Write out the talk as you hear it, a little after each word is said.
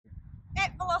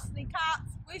Velocity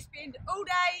Karts, we spend all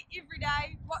day, every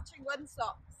day, watching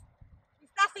windsocks.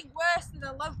 There's nothing worse than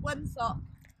a limp windsock.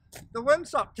 The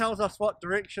windsock tells us what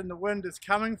direction the wind is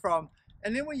coming from,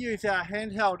 and then we use our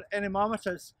handheld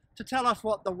anemometers to tell us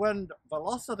what the wind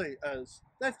velocity is.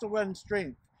 That's the wind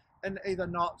strength in either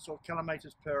knots or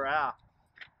kilometres per hour.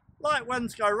 Light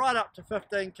winds go right up to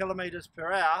 15 kilometres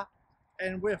per hour,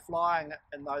 and we're flying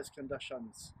in those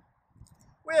conditions.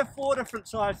 We have 4 different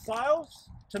size sails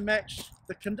to match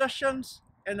the conditions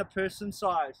and the person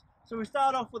size. So we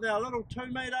start off with our little 2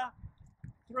 metre,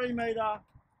 3 metre,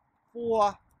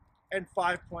 4 and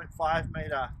 5.5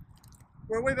 metre.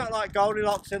 We're a wee bit like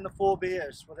Goldilocks and the 4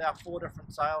 Bears with our 4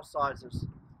 different sail sizes.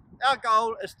 Our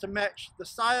goal is to match the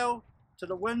sail to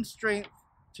the wind strength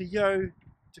to you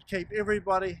to keep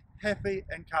everybody happy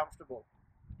and comfortable.